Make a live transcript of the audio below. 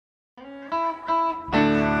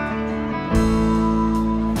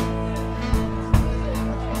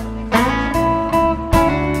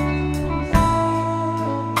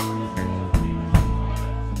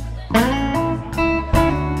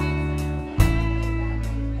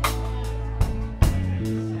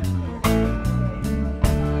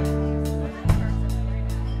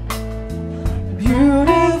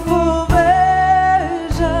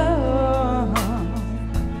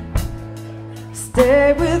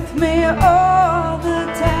with me all the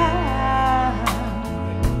time.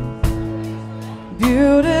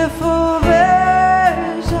 Beautiful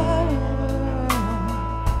vision,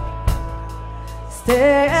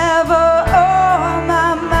 stay ever on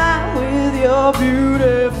my mind with your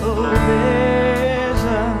beautiful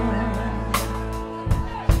vision.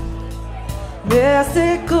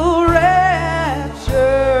 Mystical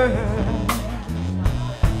rapture,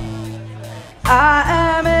 I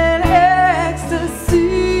am in ecstasy.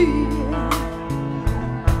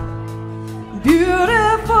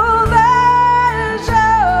 Beautiful vision,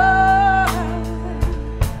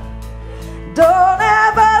 don't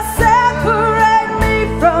ever separate me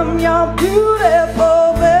from your beautiful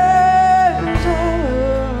vision.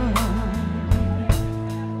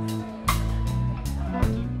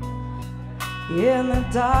 In the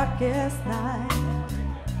darkest night,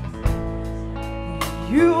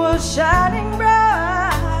 you were shining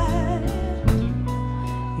bright.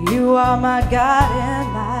 You are my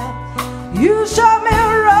guiding light. You showed me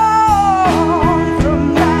wrong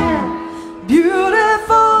from right.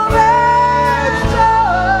 Beautiful vision,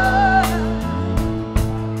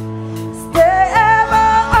 stay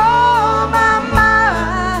ever on my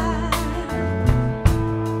mind.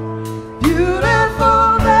 Beautiful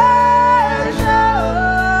vision,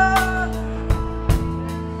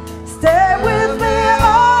 stay with me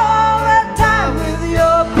all the time with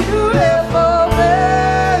your beautiful vision.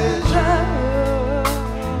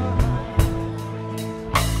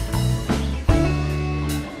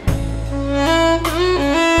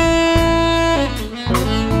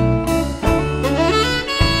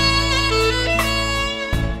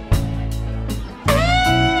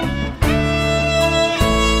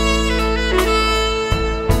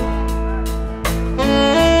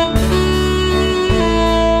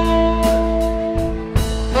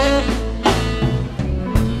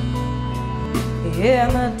 In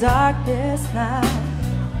the darkest night,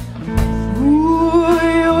 ooh,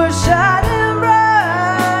 you were shining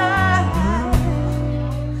bright.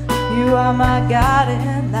 You are my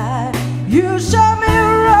guiding light. You show me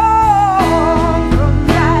wrong from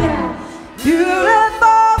right.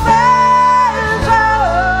 Beautiful vision,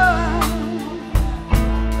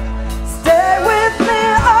 stay with me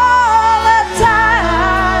all the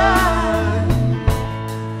time.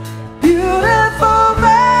 Beautiful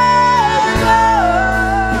vision,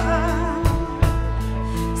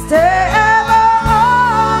 stay ever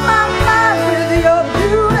on my mind with your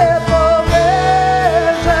beautiful vision.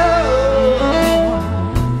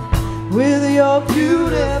 With your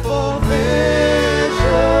beautiful vision.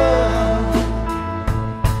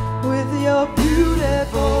 With your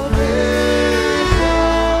beautiful vision.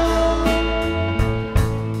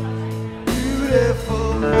 Beautiful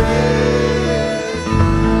vision.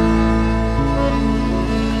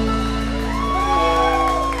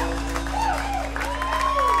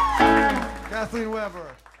 Kathleen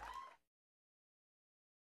Weber.